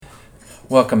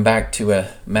Welcome back to a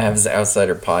Mavs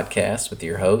Outsider podcast with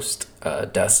your host,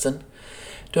 Dustin.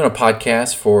 Doing a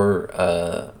podcast for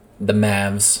the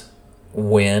Mavs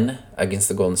win against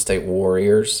the Golden State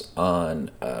Warriors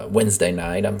on Wednesday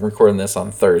night. I'm recording this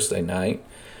on Thursday night.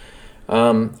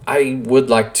 I would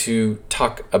like to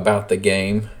talk about the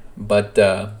game, but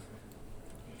I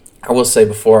will say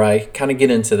before I kind of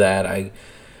get into that,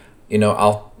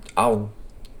 I'll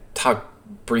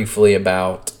talk briefly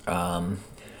about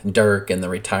Dirk and the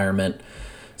retirement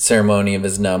ceremony of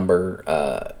his number.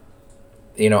 I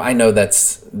know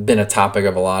that's been a topic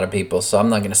of a lot of people, so I'm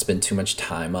not going to spend too much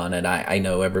time on it. I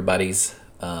know everybody's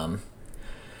wants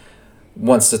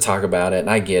to talk about it, and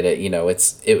I get it.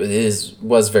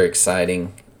 Was very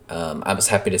exciting. I was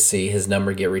happy to see his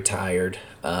number get retired.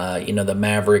 The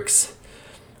Mavericks.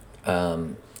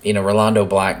 Rolando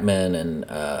Blackman and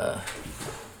I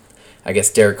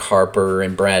guess Derek Harper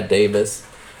and Brad Davis.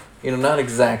 Not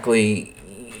exactly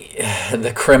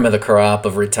the creme of the crop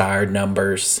of retired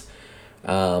numbers.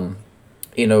 Ro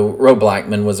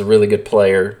Blackman was a really good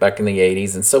player back in the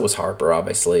 80s, and so was Harper,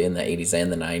 obviously, in the 80s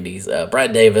and the 90s.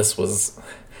 Brad Davis was,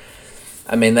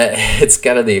 that it's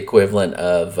kind of the equivalent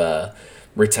of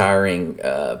retiring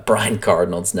Brian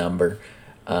Cardinal's number.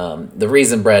 The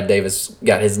reason Brad Davis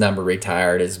got his number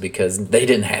retired is because they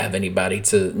didn't have anybody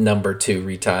to number 2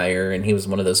 retire, and he was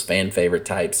one of those fan favorite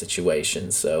type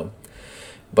situations. So,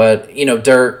 but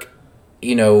Dirk,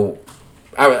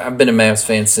 I've been a Mavs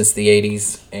fan since the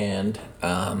 80s, and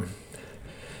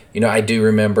I do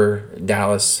remember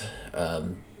Dallas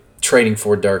trading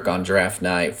for Dirk on draft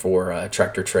night for a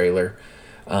tractor trailer.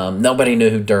 Nobody knew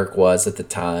who Dirk was at the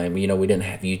time. We didn't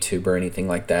have YouTube or anything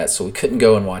like that, so we couldn't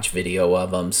go and watch video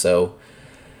of him. So,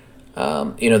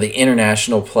 the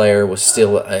international player was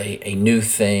still a new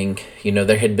thing.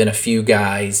 There had been a few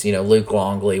guys. Luke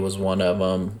Longley was one of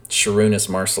them. Sharunas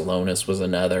Marcelonis was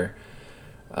another.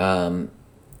 Vlade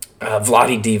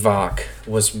Divac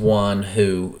was one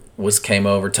who came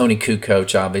over. Tony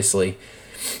Kukoc, obviously.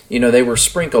 They were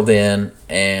sprinkled in,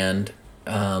 and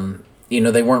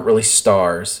they weren't really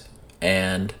stars.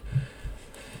 And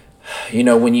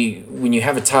when you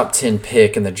have a top 10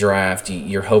 pick in the draft,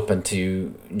 you're hoping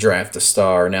to draft a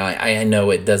star. Now I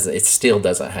know it still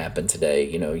doesn't happen today.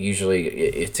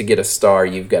 Usually to get a star,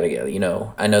 you've got to get.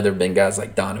 I know there've been guys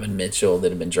like Donovan Mitchell that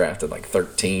have been drafted like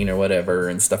 13 or whatever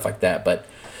and stuff like that. But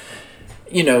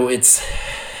it's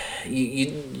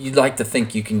you'd like to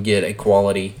think you can get a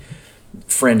quality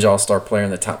fringe all-star player in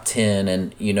the top 10,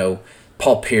 and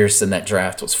Paul Pierce in that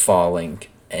draft was falling,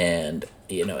 and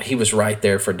he was right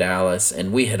there for Dallas,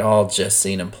 and we had all just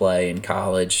seen him play in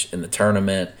college in the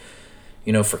tournament.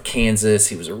 For Kansas,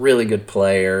 he was a really good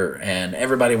player, and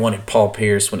everybody wanted Paul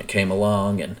Pierce when it came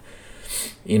along, and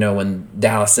when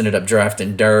Dallas ended up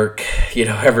drafting Dirk,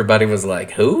 everybody was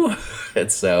like, who?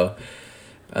 And so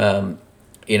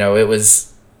it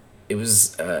was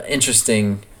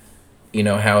interesting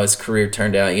how his career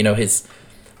turned out.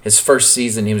 His first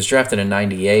season, he was drafted in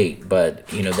 '98, but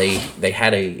they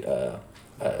had a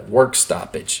work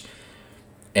stoppage,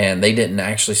 and they didn't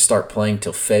actually start playing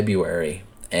till February.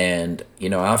 And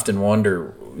I often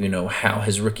wonder, how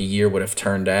his rookie year would have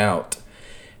turned out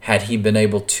had he been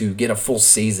able to get a full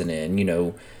season in.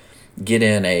 Get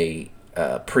in a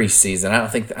preseason. I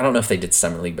don't know if they did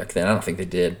summer league back then. I don't think they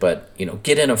did, but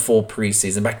get in a full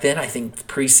preseason. Back then, I think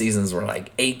preseasons were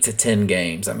like 8 to 10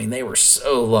 games. They were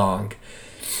so long.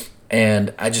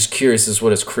 And I'm just curious as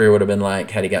what his career would have been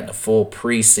like had he gotten a full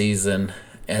preseason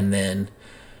and then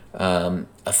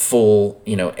a full,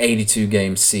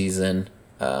 82-game season.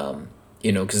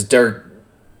 Because Dirk,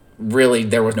 really,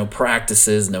 there was no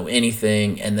practices, no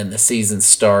anything, and then the season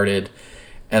started,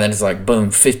 and then it's like, boom,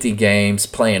 50 games,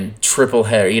 playing triple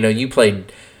header. You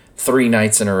played 3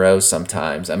 nights in a row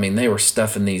sometimes. They were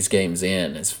stuffing these games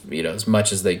in as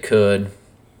much as they could.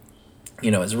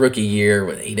 His rookie year,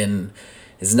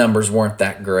 his numbers weren't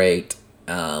that great,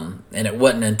 and it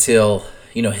wasn't until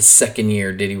his second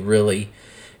year did he really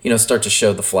start to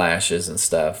show the flashes and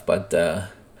stuff. But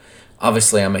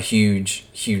obviously, I'm a huge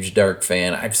Dirk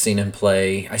fan. I've seen him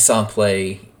play. I saw him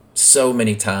play so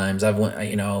many times. I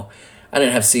didn't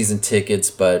have season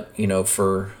tickets, but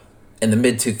for in the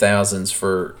mid 2000s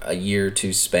for a year or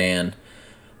two span,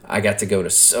 I got to go to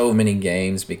so many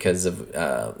games because of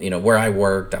where I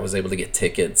worked. I was able to get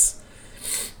tickets.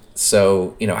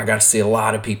 So, I got to see a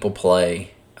lot of people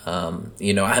play. I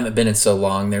haven't been in so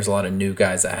long. There's a lot of new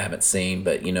guys I haven't seen.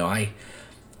 But,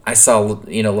 I saw,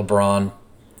 LeBron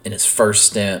in his first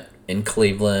stint in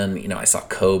Cleveland. I saw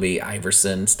Kobe,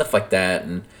 Iverson, stuff like that.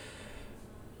 And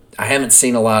I haven't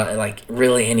seen a lot, like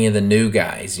really any of the new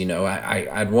guys.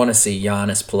 I'd want to see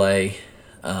Giannis play.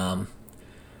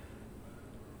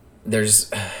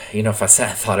 There's, if I sat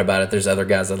and thought about it, there's other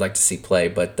guys I'd like to see play,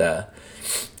 but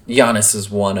Giannis is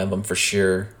one of them for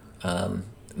sure.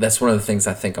 That's one of the things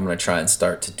I think I'm going to try and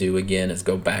start to do again is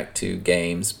go back to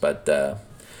games. But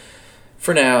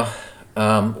for now,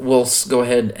 we'll go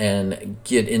ahead and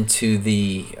get into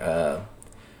the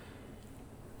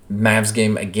Mavs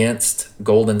game against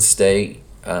Golden State.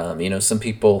 Some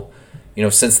people,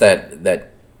 since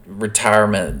that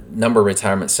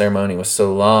retirement ceremony was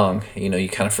so long, you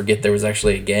kind of forget there was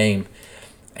actually a game.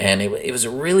 And it was a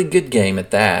really good game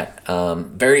at that.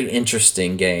 Very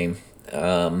interesting game.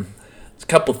 A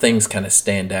couple things kind of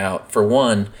stand out. For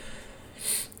one,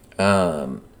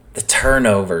 the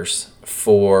turnovers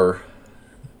for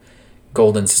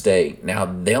Golden State. Now,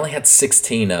 they only had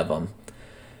 16 of them,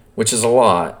 which is a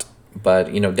lot.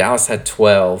 But, Dallas had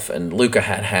 12, and Luka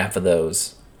had half of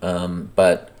those.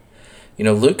 But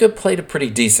Luka played a pretty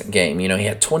decent game. He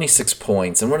had 26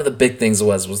 points, and one of the big things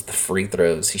was the free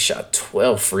throws. He shot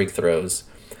 12 free throws.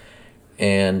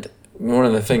 And one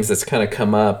of the things that's kind of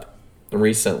come up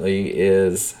recently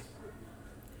is,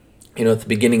 at the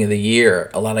beginning of the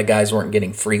year, a lot of guys weren't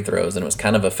getting free throws, and it was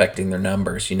kind of affecting their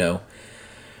numbers,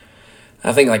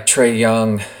 I think like Trae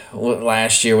Young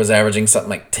last year was averaging something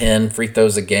like 10 free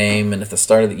throws a game, and at the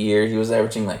start of the year he was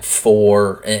averaging like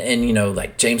 4. And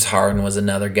like James Harden was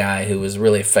another guy who was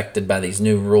really affected by these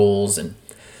new rules. And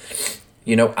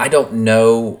I don't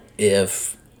know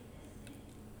what's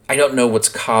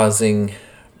causing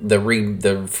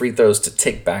the free throws to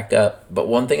tick back up, but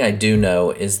one thing I do know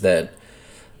is that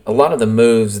a lot of the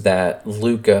moves that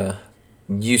Luka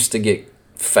used to get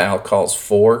foul calls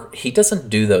for, he doesn't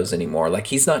do those anymore. Like,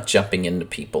 he's not jumping into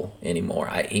people anymore.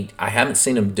 I haven't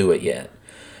seen him do it yet.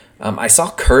 I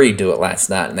saw Curry do it last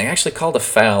night, and they actually called a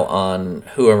foul on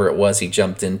whoever it was he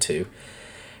jumped into.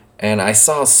 And I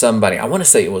saw somebody, I want to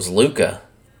say it was Luka,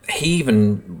 he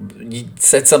even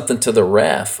said something to the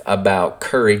ref about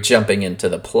Curry jumping into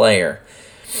the player.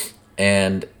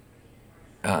 And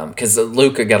because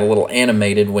Luka got a little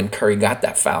animated when Curry got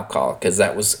that foul call, because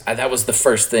that was the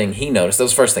first thing he noticed. That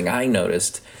was the first thing I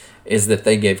noticed, is that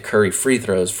they gave Curry free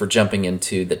throws for jumping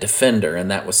into the defender, and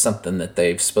that was something that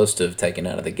they're supposed to have taken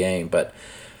out of the game. But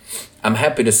I'm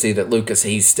happy to see that Lucas,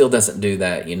 he still doesn't do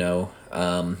that.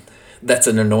 That's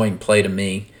an annoying play to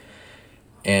me,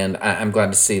 and I'm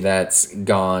glad to see that's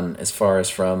gone. As far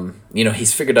as from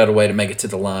he's figured out a way to make it to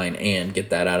the line and get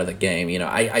that out of the game.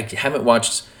 I haven't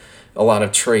watched a lot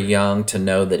of Trae Young to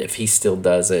know that if he still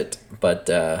does it. But,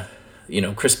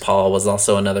 Chris Paul was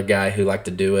also another guy who liked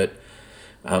to do it.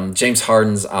 James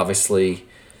Harden's obviously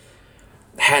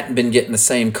hadn't been getting the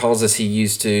same calls as he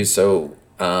used to, so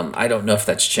I don't know if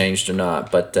that's changed or not.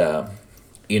 But,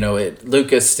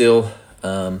 Luka's still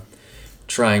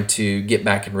trying to get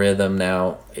back in rhythm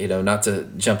now. Not to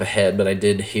jump ahead, but I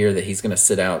did hear that he's going to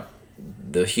sit out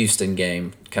the Houston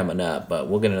game coming up. But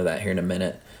we'll get into that here in a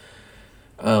minute.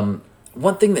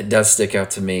 One thing that does stick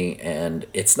out to me, and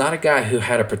it's not a guy who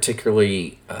had a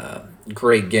particularly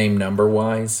great game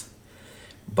number-wise,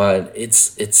 but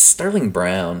it's Sterling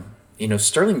Brown.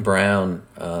 Sterling Brown,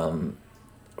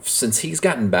 since he's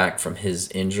gotten back from his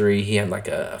injury, he had like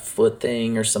a foot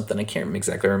thing or something. I can't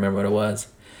exactly remember what it was.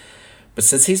 But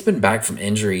since he's been back from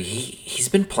injury, he's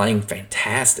been playing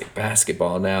fantastic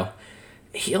basketball. Now,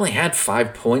 he only had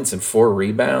 5 points and 4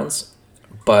 rebounds,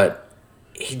 but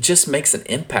he just makes an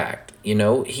impact.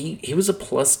 He was a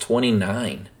plus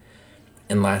 29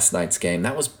 in last night's game.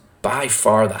 That was by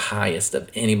far the highest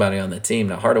of anybody on the team.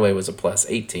 Now, Hardaway was a plus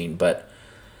 18, but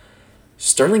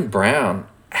Sterling Brown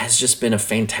has just been a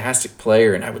fantastic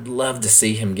player, and I would love to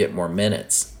see him get more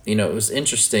minutes. It was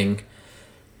interesting.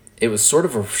 It was sort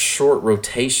of a short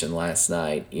rotation last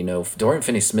night. Dorian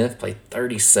Finney-Smith played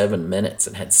 37 minutes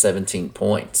and had 17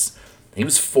 points. He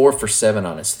was 4 for 7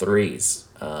 on his threes.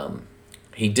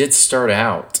 He did start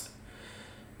out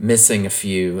missing a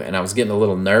few, and I was getting a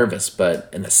little nervous, but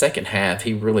in the second half,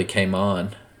 he really came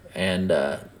on and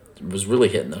was really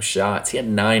hitting those shots. He had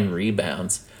 9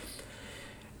 rebounds,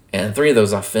 and 3 of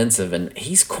those offensive, and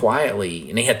he's quietly,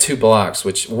 and he had 2 blocks,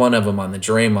 which one of them on the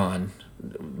Draymond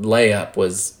layup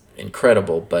was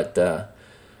incredible, but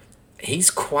he's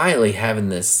quietly having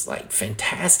this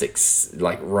fantastic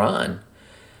run.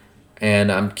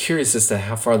 And I'm curious as to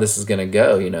how far this is going to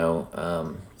go,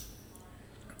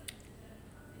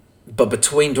 But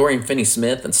between Dorian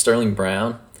Finney-Smith and Sterling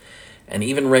Brown, and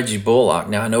even Reggie Bullock.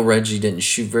 Now, I know Reggie didn't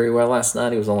shoot very well last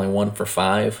night. He was only 1 for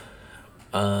 5.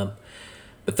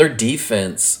 But their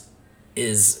defense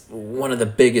is one of the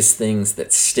biggest things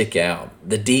that stick out.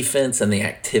 The defense and the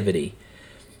activity.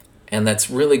 And that's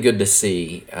really good to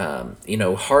see.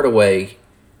 Hardaway,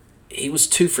 he was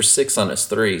 2 for 6 on his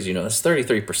threes. That's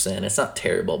 33%. It's not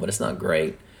terrible, but it's not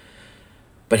great.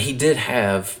 But he did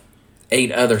have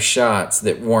 8 other shots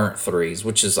that weren't threes,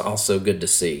 which is also good to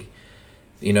see.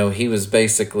 He was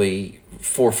basically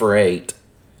 4 for 8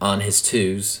 on his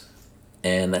twos,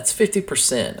 and that's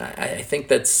 50%. I think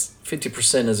that's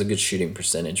 50% is a good shooting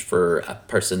percentage for a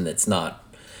person that's not,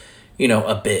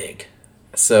 a big.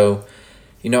 So,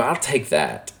 I'll take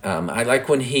that. I like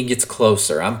when he gets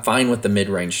closer. I'm fine with the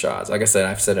mid-range shots. Like I said,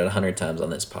 I've said it 100 times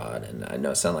on this pod, and I know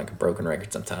it sounds like a broken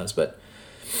record sometimes, but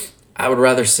I would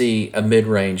rather see a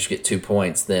mid-range get 2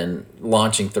 points than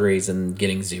launching threes and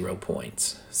getting 0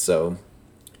 points. So,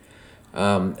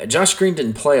 Josh Green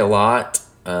didn't play a lot.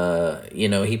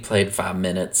 He played 5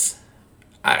 minutes.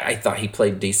 I thought he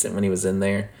played decent when he was in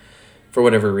there. For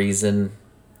whatever reason,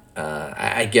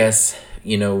 I guess,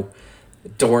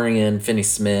 Dorian,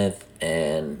 Finney-Smith,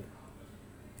 and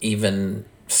even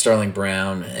Sterling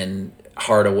Brown and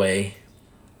Hardaway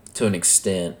to an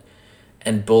extent,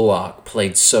 and Bullock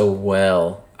played so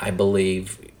well. I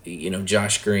believe,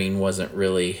 Josh Green wasn't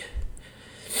really...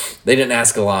 They didn't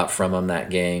ask a lot from him that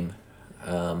game.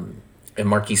 And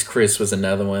Marquise Chris was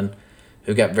another one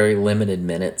who got very limited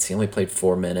minutes. He only played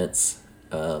 4 minutes.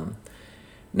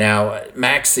 Now,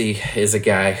 Maxey is a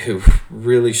guy who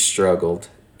really struggled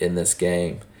in this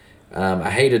game. I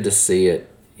hated to see it.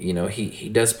 He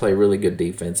does play really good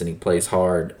defense and he plays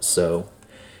hard. So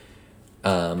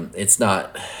it's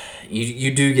not...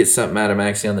 You do get something out of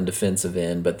Maxey on the defensive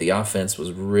end, but the offense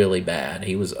was really bad.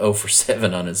 He was 0 for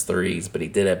 7 on his threes, but he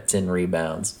did have 10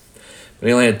 rebounds. But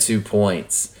he only had 2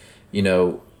 points.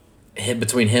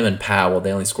 Between him and Powell,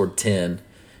 they only scored 10.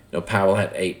 Powell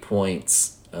had 8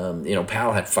 points.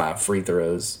 Powell had 5 free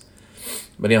throws,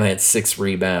 but he only had 6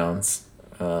 rebounds.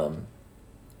 There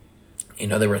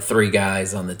were 3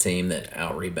 guys on the team that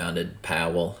out-rebounded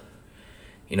Powell.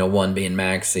 One being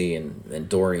Maxey and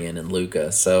Dorian and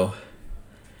Luka. So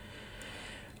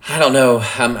I don't know.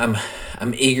 I'm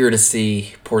eager to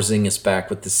see Porzingis back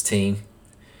with this team.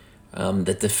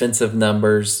 The defensive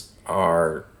numbers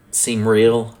seem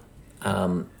real.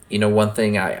 One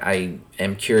thing I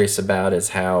am curious about is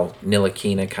how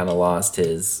Ntilikina kind of lost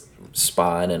his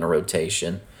spot in a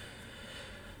rotation.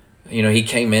 He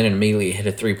came in and immediately hit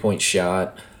a 3-point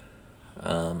shot.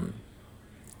 I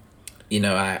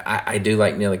do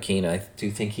like Ntilikina. I do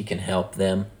think he can help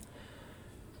them.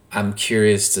 I'm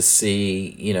curious to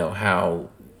see,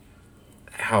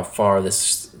 how far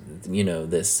this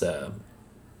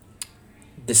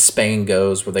span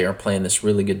goes where they are playing this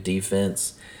really good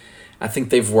defense. I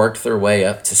think they've worked their way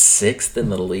up to 6th in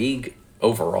the league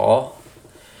overall,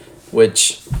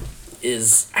 which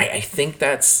is, I think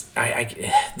that's,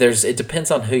 it depends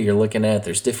on who you're looking at.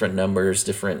 There's different numbers,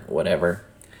 different whatever.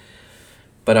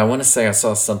 But I want to say I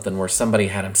saw something where somebody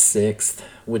had them 6th,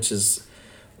 which is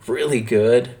really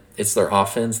good. It's their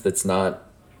offense that's not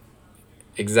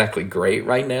exactly great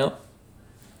right now.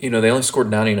 They only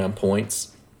scored 99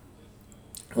 points.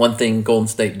 One thing Golden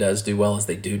State does do well is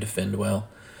they do defend well.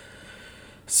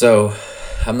 So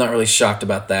I'm not really shocked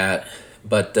about that.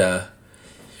 But, the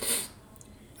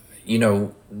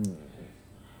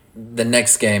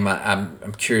next game,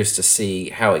 I'm curious to see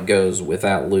how it goes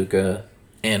without Luka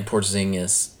and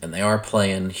Porzingis. And they are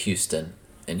playing Houston.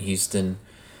 And Houston,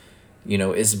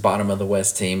 is bottom of the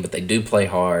West team, but they do play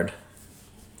hard.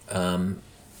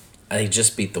 They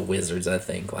just beat the Wizards, I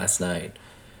think, last night.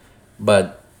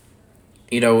 But,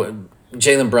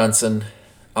 Jalen Brunson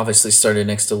obviously started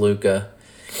next to Luka.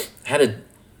 Had an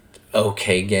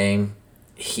okay game.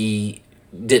 He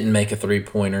didn't make a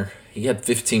 3-pointer. He had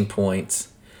 15 points.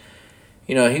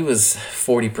 He was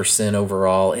 40%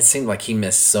 overall. It seemed like he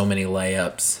missed so many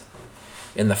layups,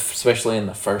 especially in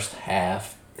the first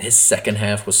half. His second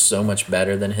half was so much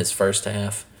better than his first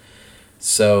half.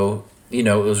 So, it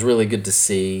was really good to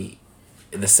see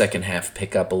the second half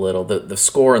pick up a little. The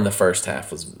score in the first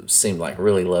half seemed like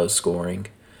really low scoring.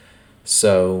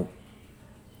 So,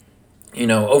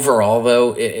 overall,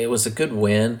 though, it was a good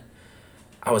win.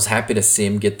 I was happy to see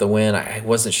him get the win. I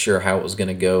wasn't sure how it was going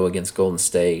to go against Golden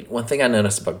State. One thing I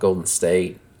noticed about Golden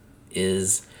State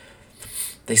is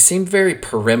they seemed very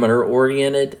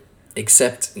perimeter-oriented,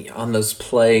 except on those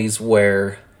plays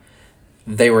where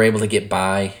they were able to get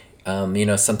by.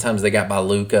 Sometimes they got by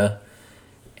Luka,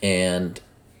 and,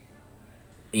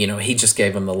 he just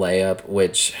gave them the layup,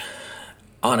 which,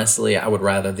 honestly, I would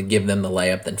rather give them the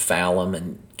layup than foul them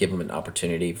and give them an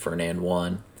opportunity for an and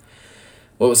one.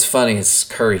 What was funny is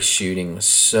Curry's shooting was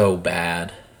so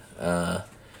bad.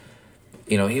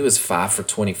 He was 5 for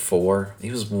 24. He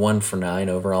was 1 for 9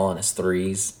 overall on his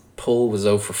threes. Poole was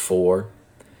 0 for 4.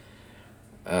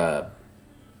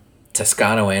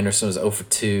 Toscano Anderson was 0 for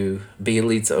 2.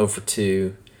 Bielitsa 0 for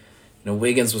 2.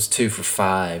 Wiggins was 2 for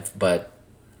 5. But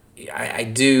I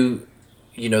do,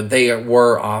 they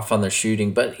were off on their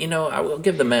shooting. But, I will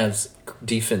give the Mavs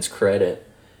defense credit.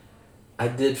 I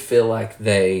did feel like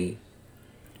they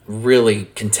really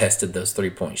contested those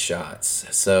 3-point shots.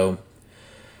 So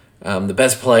the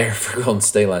best player for Golden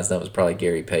State last night was probably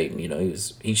Gary Payton.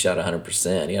 He shot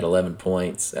 100%. He had 11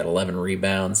 points, had 11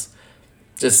 rebounds,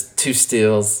 just 2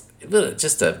 steals.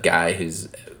 Just a guy who's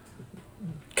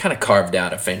kind of carved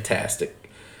out a fantastic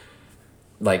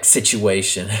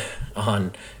situation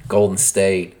on Golden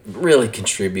State. Really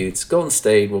contributes. Golden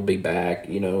State will be back.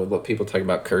 What people talk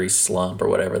about Curry's slump or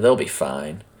whatever, they'll be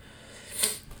fine.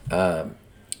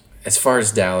 As far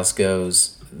as Dallas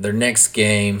goes, their next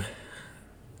game,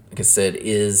 like I said,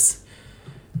 is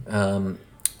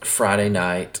Friday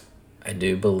night. I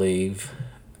do believe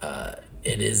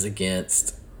it is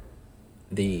against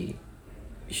the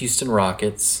Houston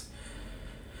Rockets.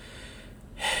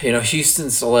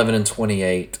 Houston's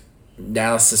 11-28.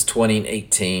 Dallas is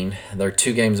 20-18. They're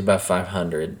 2 games above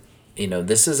 500.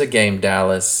 This is a game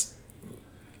Dallas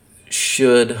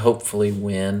should hopefully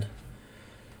win.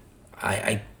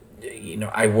 I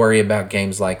worry about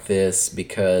games like this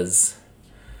because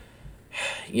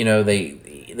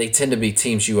they tend to be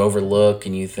teams you overlook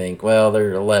and you think, well,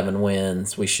 they're 11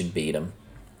 wins, we should beat them.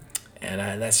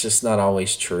 And that's just not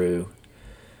always true.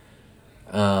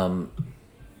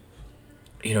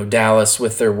 Dallas,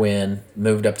 with their win,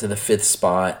 moved up to the 5th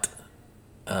spot.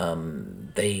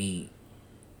 They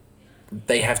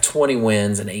have 20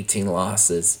 wins and 18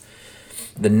 losses.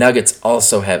 The Nuggets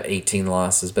also have 18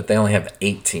 losses, but they only have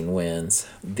 18 wins.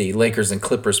 The Lakers and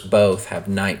Clippers both have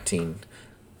 19.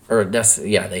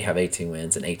 They have 18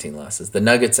 wins and 18 losses. The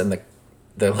Nuggets and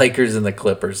the Lakers and the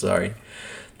Clippers, sorry.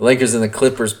 The Lakers and the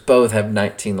Clippers both have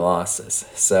 19 losses.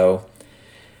 So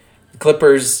the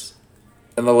Clippers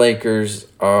and the Lakers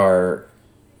are,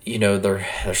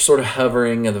 they're sort of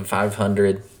hovering at the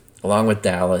 500 along with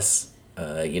Dallas.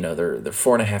 They're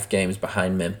 4.5 games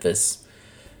behind Memphis.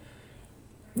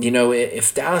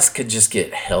 If Dallas could just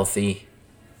get healthy,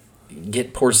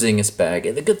 get Porzingis back.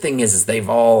 The good thing is they've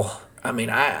all,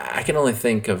 I can only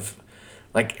think of,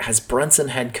 has Brunson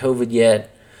had COVID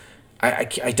yet?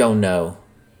 I don't know.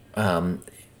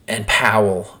 And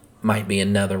Powell might be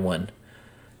another one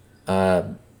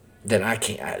that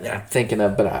I'm thinking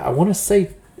of, but I want to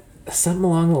say something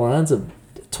along the lines of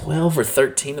 12 or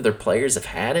 13 of their players have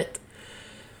had it.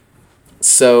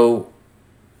 So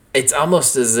it's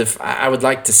almost as if I would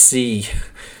like to see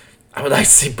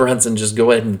Brunson just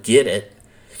go ahead and get it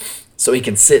so he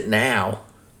can sit now,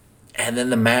 and then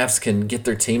the Mavs can get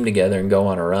their team together and go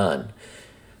on a run.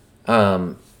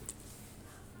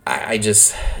 I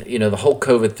just, the whole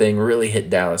COVID thing really hit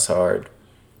Dallas hard.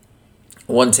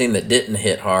 One team that didn't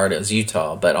hit hard was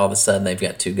Utah, but all of a sudden they've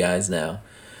got 2 guys now.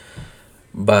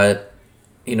 But,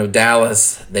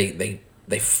 Dallas,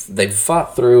 they've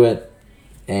fought through it,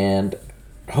 and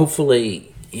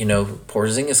hopefully,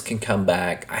 Porzingis can come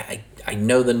back. I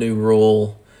know the new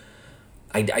rule.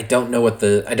 I don't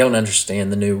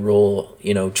understand the new rule.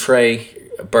 Trey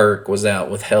Burke was out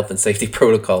with health and safety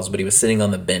protocols, but he was sitting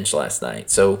on the bench last night.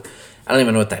 So I don't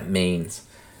even know what that means.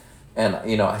 And,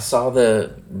 I saw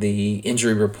the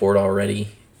injury report already,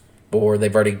 or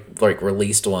they've already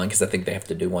released one because I think they have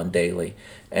to do one daily.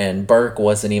 And Burke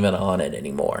wasn't even on it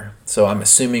anymore. So I'm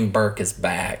assuming Burke is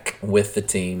back with the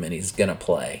team and he's going to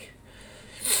play.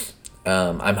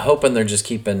 I'm hoping they're just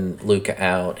keeping Luka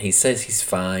out. He says he's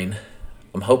fine.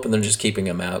 I'm hoping they're just keeping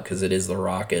him out because it is the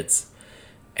Rockets.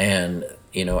 And,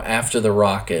 after the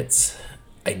Rockets,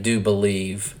 I do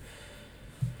believe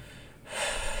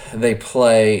they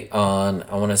play on,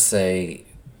 I want to say,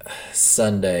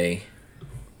 Sunday.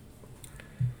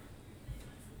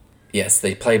 Yes,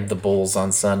 they played the Bulls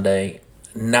on Sunday.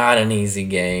 Not an easy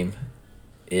game.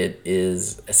 It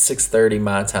is a 6:30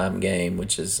 my time game,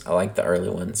 which is, I like the early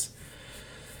ones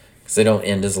because they don't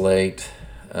end as late.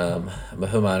 But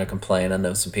who am I to complain? I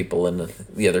know some people in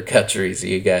the other countries.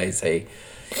 You guys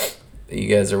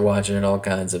are watching it all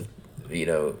kinds of,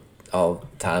 all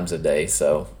times of day.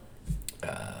 So,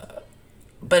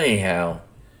 but anyhow,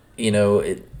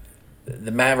 the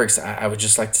Mavericks, I would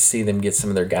just like to see them get some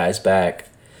of their guys back,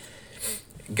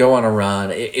 go on a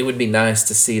run. It would be nice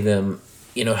to see them,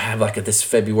 have this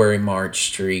February, March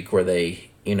streak where they,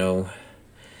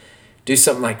 do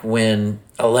something like win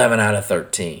 11 out of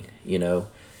 13,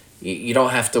 You don't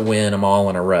have to win them all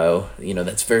in a row.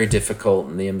 That's very difficult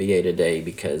in the NBA today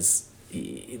because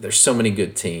there's so many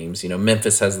good teams.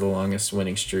 Memphis has the longest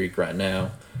winning streak right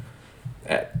now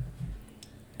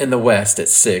in the West at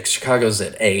 6. Chicago's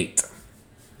at 8.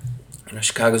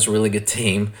 Chicago's a really good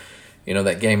team.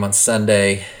 That game on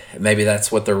Sunday, maybe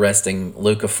that's what they're resting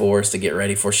Luka for, is to get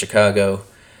ready for Chicago.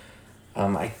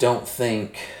 I don't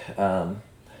think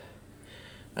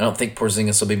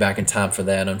Porzingis will be back in time for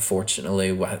that,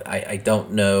 unfortunately. I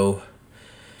don't know.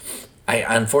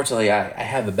 Unfortunately, I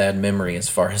have a bad memory as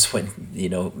far as when,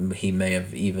 he may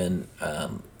have even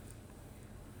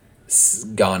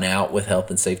gone out with health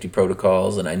and safety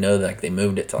protocols, and I know that they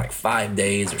moved it to like 5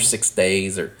 days or 6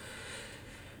 days, or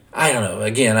I don't know.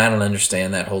 Again, I don't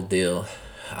understand that whole deal.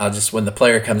 When the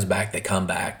player comes back, they come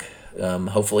back.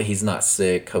 Hopefully he's not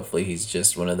sick. Hopefully he's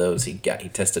just one of those, he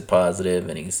tested positive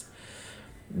and he's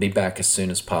be back as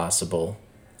soon as possible.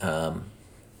 But,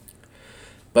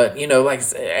 like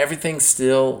everything's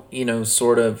still,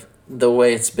 sort of the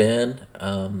way it's been.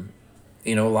 There's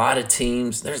a lot of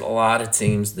teams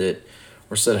that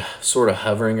were sort of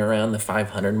hovering around the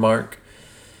 500 mark.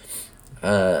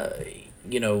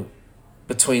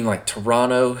 Between like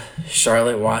Toronto,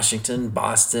 Charlotte, Washington,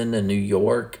 Boston, and New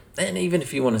York, and even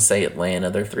if you want to say Atlanta,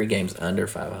 they're 3 games under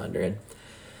 500.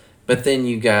 But then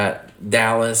you got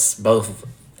Dallas, both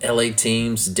LA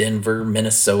teams, Denver,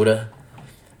 Minnesota. I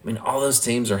mean, all those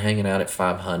teams are hanging out at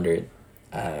 500.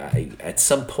 At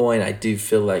some point, I do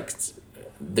feel like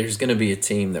there's going to be a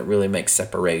team that really makes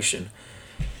separation.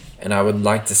 And I would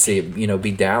like to see it,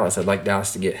 be Dallas. I'd like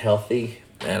Dallas to get healthy,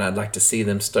 and I'd like to see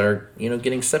them start,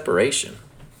 getting separation.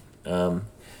 The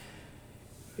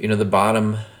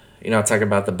bottom, I talk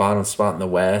about the bottom spot in the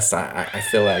West. I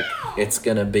feel like it's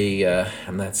going to be,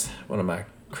 and that's one of my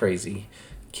crazy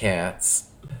cats.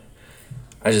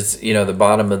 The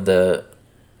bottom of the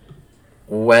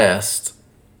West,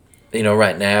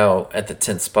 right now at the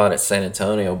 10th spot at San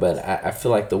Antonio, but I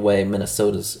feel like the way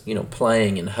Minnesota's,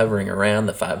 playing and hovering around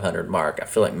the 500 mark, I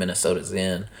feel like Minnesota's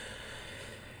in.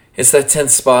 It's that 10th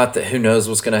spot that who knows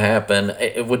what's going to happen.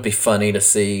 It would be funny to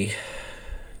see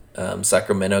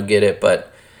Sacramento get it,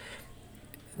 but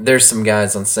there's some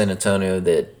guys on San Antonio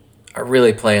that are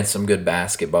really playing some good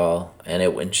basketball, and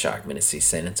it wouldn't shock me to see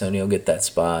San Antonio get that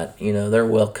spot. They're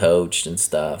well coached and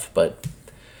stuff, but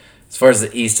as far as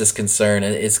the East is concerned,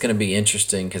 it's going to be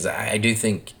interesting because I do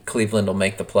think Cleveland will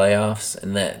make the playoffs,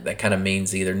 and that kind of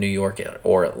means either New York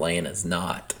or Atlanta's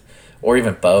not, or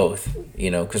even both,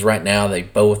 because right now they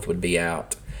both would be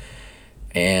out.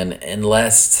 And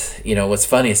unless, what's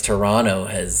funny is Toronto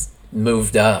has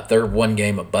moved up. They're 1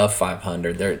 game above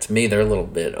 500. To me, they're a little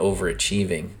bit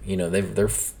overachieving. They're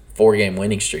 4-game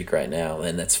winning streak right now,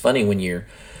 and that's funny when you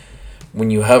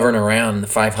hovering around the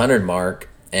 500 mark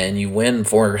and you win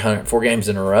 4 games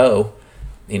in a row.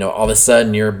 All of a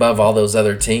sudden you're above all those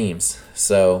other teams.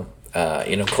 So,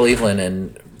 Cleveland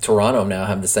and Toronto now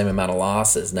have the same amount of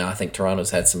losses. Now I think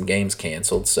Toronto's had some games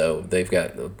canceled, so they've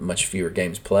got much fewer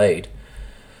games played.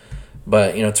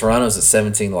 But, Toronto's at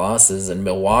 17 losses, and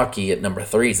Milwaukee at number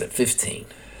 3 is at 15.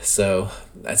 So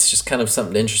that's just kind of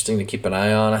something interesting to keep an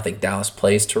eye on. I think Dallas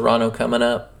plays Toronto coming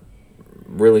up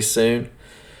really soon.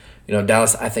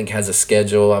 Dallas, I think, has a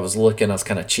schedule. I was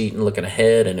kind of cheating, looking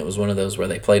ahead, and it was one of those where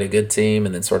they played a good team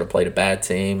and then sort of played a bad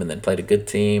team and then played a good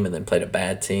team and then played a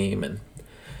bad team. And,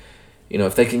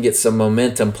 if they can get some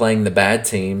momentum playing the bad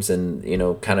teams and,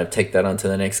 kind of take that onto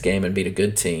the next game and beat a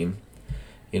good team,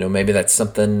 maybe that's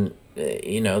something,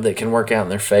 that can work out in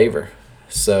their favor.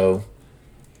 So,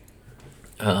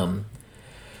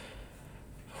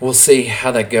 we'll see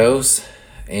how that goes.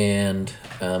 And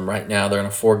right now they're on a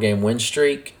 4-game win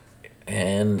streak.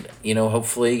 And,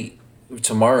 hopefully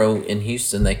tomorrow in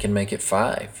Houston they can make it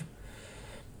 5.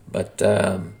 But,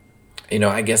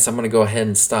 I guess I'm going to go ahead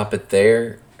and stop it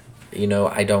there.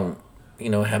 I don't,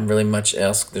 have really much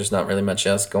else. There's not really much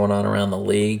else going on around the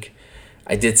league.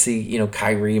 I did see,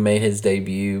 Kyrie made his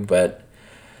debut, but,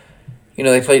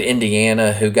 they played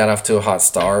Indiana, who got off to a hot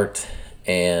start,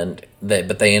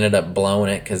 but they ended up blowing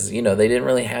it because, they didn't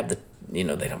really have they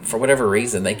don't, for whatever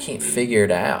reason, they can't figure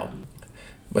it out.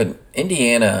 But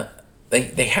Indiana,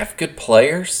 they have good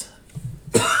players.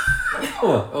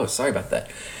 Oh, sorry about that.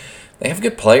 They have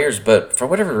good players, but for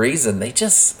whatever reason, they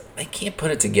can't put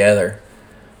it together.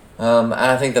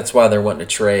 I think that's why they're wanting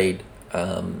to trade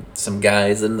some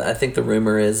guys, and I think the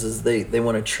rumor is they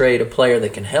want to trade a player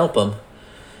that can help them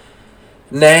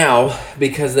now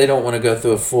because they don't want to go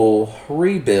through a full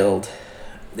rebuild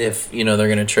if they're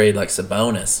going to trade like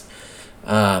Sabonis.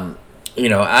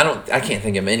 I can't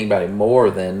think of anybody more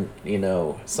than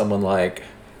someone like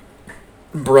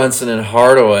Brunson and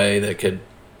Hardaway that could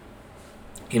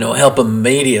help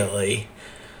immediately,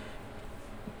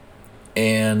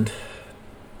 and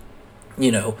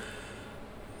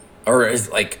or is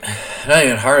like not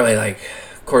even Hardaway, like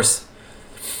of course,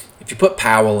 if you put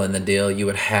Powell in the deal, you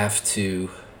would have to,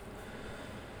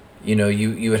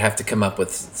 you would have to come up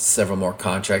with several more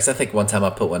contracts. I think one time I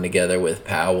put one together with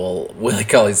Powell, Willie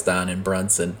Cauley-Stein, and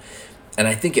Brunson, and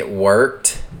I think it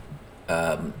worked.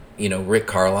 Rick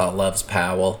Carlisle loves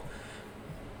Powell,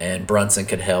 and Brunson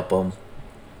could help him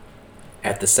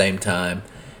at the same time.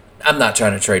 I'm not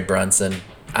trying to trade Brunson.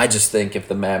 I just think if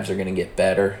the Mavs are going to get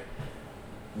better,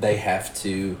 they have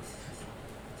to,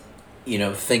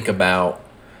 think about,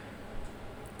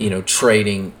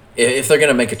 trading. If they're going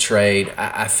to make a trade,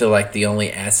 I feel like the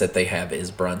only asset they have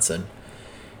is Brunson.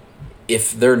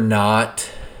 If they're not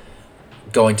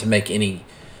going to make any,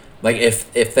 like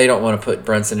if they don't want to put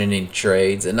Brunson in any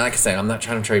trades, and like I say, I'm not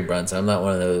trying to trade Brunson. I'm not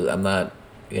one of those. I'm not,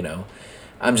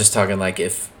 I'm just talking like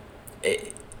if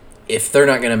they're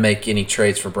not going to make any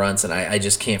trades for Brunson, I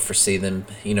just can't foresee them,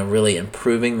 really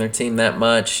improving their team that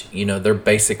much. They're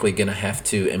basically going to have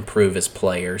to improve as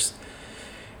players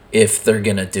if they're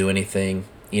going to do anything.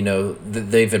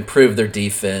 They've improved their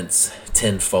defense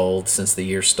tenfold since the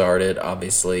year started,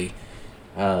 obviously.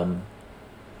 I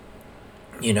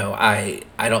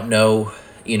don't know,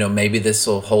 maybe this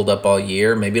will hold up all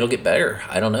year. Maybe it'll get better.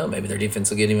 I don't know. Maybe their defense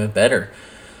will get even better.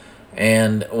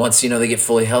 And once, they get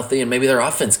fully healthy, and maybe their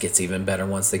offense gets even better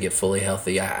once they get fully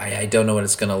healthy. I don't know what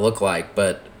it's going to look like,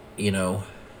 but, we've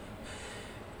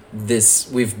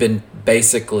been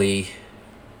basically,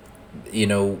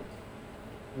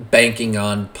 banking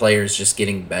on players just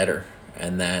getting better.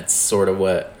 And that's sort of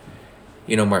what,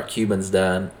 Mark Cuban's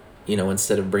done.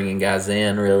 Instead of bringing guys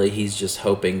in, really, he's just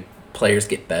hoping players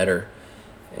get better.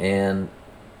 And,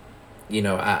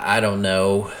 I don't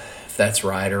know if that's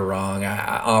right or wrong.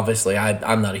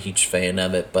 I'm not a huge fan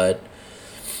of it, but,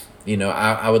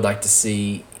 I would like to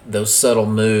see those subtle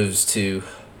moves to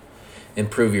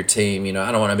improve your team.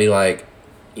 I don't want to be like,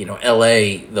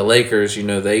 LA, the Lakers,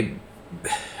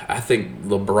 I think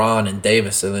LeBron and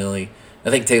Davis are the only, I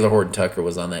think Taylor Horton-Tucker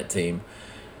was on that team.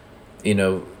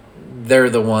 They're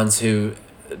the ones who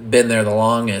been there the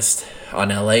longest on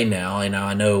LA now.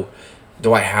 I know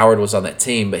Dwight Howard was on that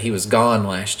team, but he was gone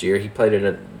last year. He played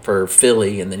it for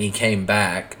Philly, and then he came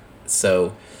back.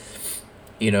 So,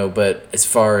 but as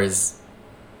far as,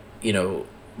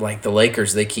 like the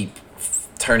Lakers, they keep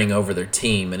turning over their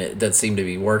team, and it doesn't seem to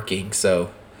be working.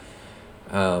 So,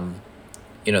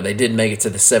 they did make it to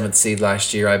the 7th seed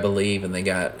last year, I believe, and they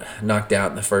got knocked out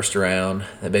in the first round.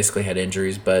 They basically had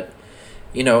injuries, but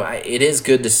it is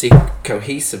good to see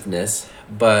cohesiveness,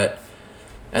 but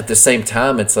at the same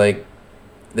time, it's like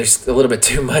there's a little bit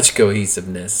too much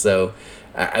cohesiveness. So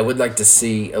I would like to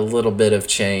see a little bit of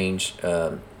change.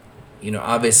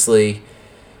 Obviously,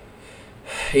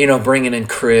 bringing in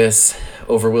Chris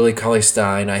over Willie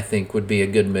Cauley-Stein, I think would be a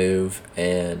good move.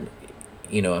 And,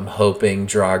 I'm hoping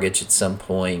Dragic at some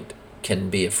point can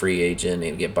be a free agent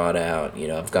and get bought out.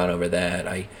 I've gone over that.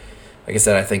 Like I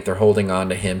said, I think they're holding on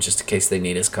to him just in case they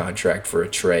need his contract for a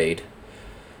trade.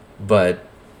 But,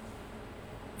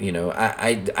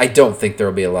 I don't think there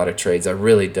will be a lot of trades. I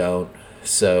really don't.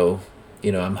 So,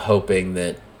 I'm hoping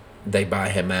that they buy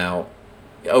him out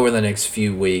over the next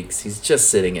few weeks. He's just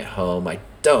sitting at home. I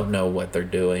don't know what they're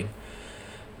doing.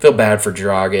 Feel bad for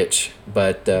Dragic,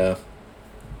 but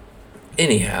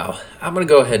anyhow, I'm going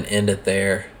to go ahead and end it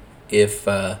there. If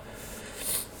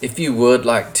you would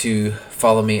like to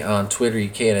follow me on Twitter, you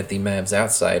can at the Mavs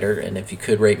Outsider. And if you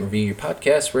could rate and review your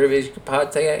podcast,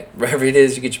 wherever it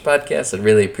is you get your podcast, I'd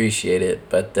really appreciate it.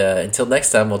 But until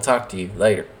next time, we'll talk to you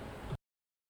later.